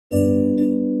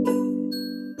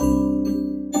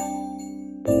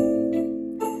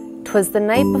'Twas the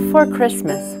night before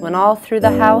Christmas, when all through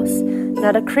the house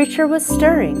not a creature was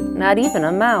stirring, not even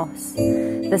a mouse.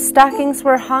 The stockings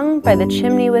were hung by the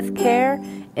chimney with care,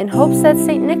 in hopes that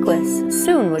St. Nicholas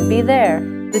soon would be there.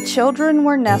 The children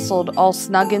were nestled all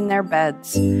snug in their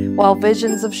beds, while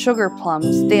visions of sugar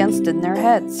plums danced in their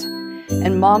heads.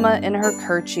 And Mama in her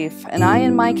kerchief, and I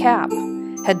in my cap,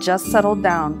 had just settled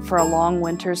down for a long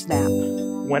winter's nap.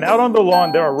 When out on the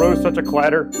lawn there arose such a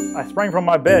clatter, I sprang from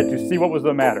my bed to see what was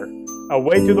the matter.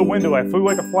 Away to the window I flew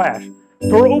like a flash,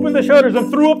 tore open the shutters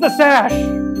and threw up the sash.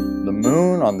 The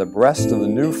moon on the breast of the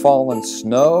new-fallen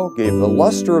snow gave the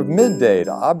luster of midday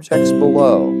to objects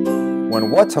below,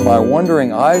 when what to my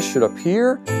wondering eyes should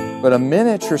appear but a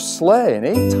miniature sleigh and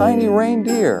 8 tiny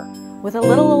reindeer. With a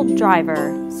little old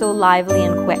driver, so lively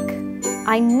and quick,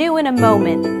 I knew in a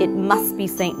moment it must be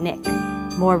St. Nick.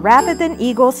 More rapid than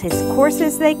eagles his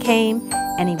coursers they came,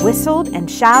 and he whistled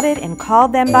and shouted and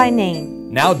called them by name.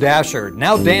 Now Dasher,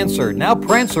 now Dancer, now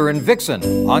Prancer and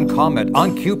Vixen, on Comet,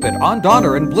 on Cupid, on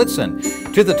Donner and Blitzen,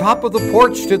 to the top of the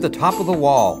porch, to the top of the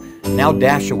wall. Now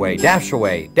dash away, dash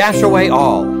away, dash away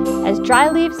all. As dry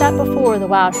leaves that before the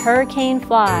wild hurricane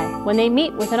fly, when they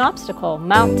meet with an obstacle,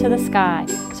 mount to the sky.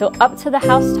 So up to the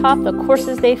housetop the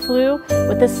coursers they flew,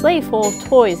 with the sleigh full of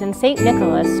toys and St.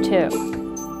 Nicholas too.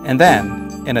 And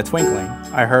then, in a twinkling,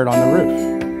 I heard on the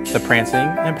roof the prancing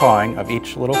and pawing of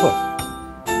each little hoof.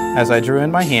 As I drew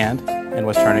in my hand and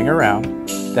was turning around,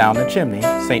 down the chimney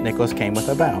St. Nicholas came with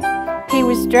a bound. He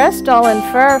was dressed all in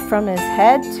fur from his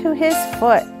head to his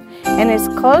foot, and his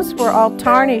clothes were all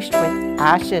tarnished with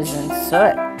ashes and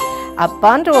soot. A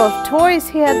bundle of toys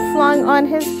he had flung on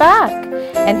his back,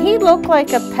 and he looked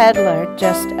like a peddler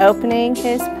just opening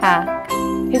his pack.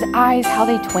 His eyes, how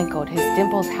they twinkled, his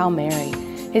dimples, how merry.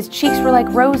 His cheeks were like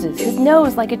roses, his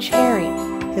nose like a cherry.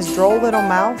 His droll little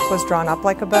mouth was drawn up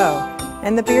like a bow,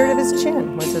 and the beard of his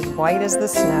chin was as white as the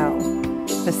snow.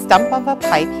 The stump of a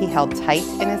pipe he held tight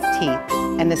in his teeth,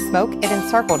 and the smoke it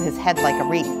encircled his head like a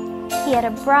wreath. He had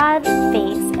a broad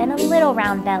face and a little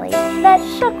round belly that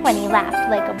shook when he laughed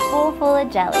like a bowl full of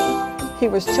jelly. He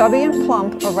was chubby and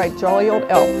plump, a right jolly old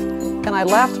elf, and I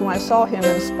laughed when I saw him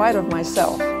in spite of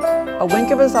myself. A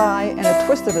wink of his eye and a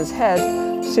twist of his head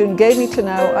soon gave me to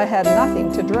know I had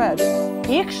nothing to dread.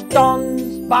 Ich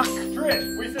stand back.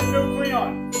 Trish, we said no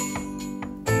Cleon.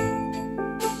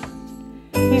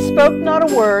 He spoke not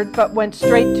a word, but went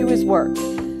straight to his work,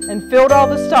 and filled all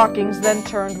the stockings, then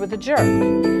turned with a jerk.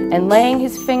 And laying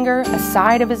his finger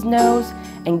aside of his nose,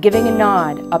 and giving a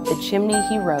nod, up the chimney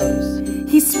he rose.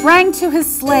 He sprang to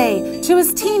his sleigh, to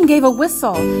his team gave a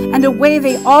whistle, and away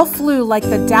they all flew like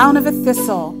the down of a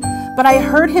thistle. But I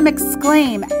heard him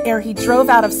exclaim, ere he drove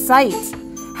out of sight,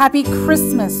 "Happy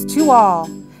Christmas to all,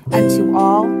 and to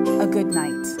all a good night."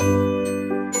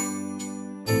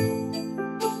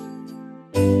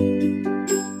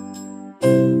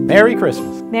 Merry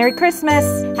Christmas. Merry Christmas.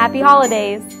 Happy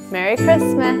holidays. Merry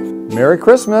Christmas. Merry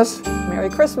Christmas. Merry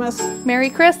Christmas. Merry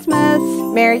Christmas.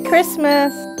 Merry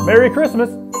Christmas. Merry Christmas.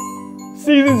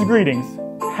 Season's greetings.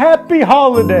 Happy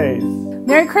holidays.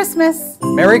 Merry Christmas.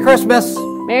 Merry Christmas.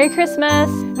 Merry Christmas.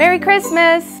 Merry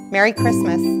Christmas. Merry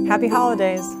Christmas. Happy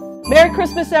holidays. Merry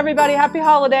Christmas, everybody. Happy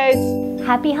holidays.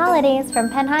 Happy holidays from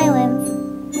Penn Highlands.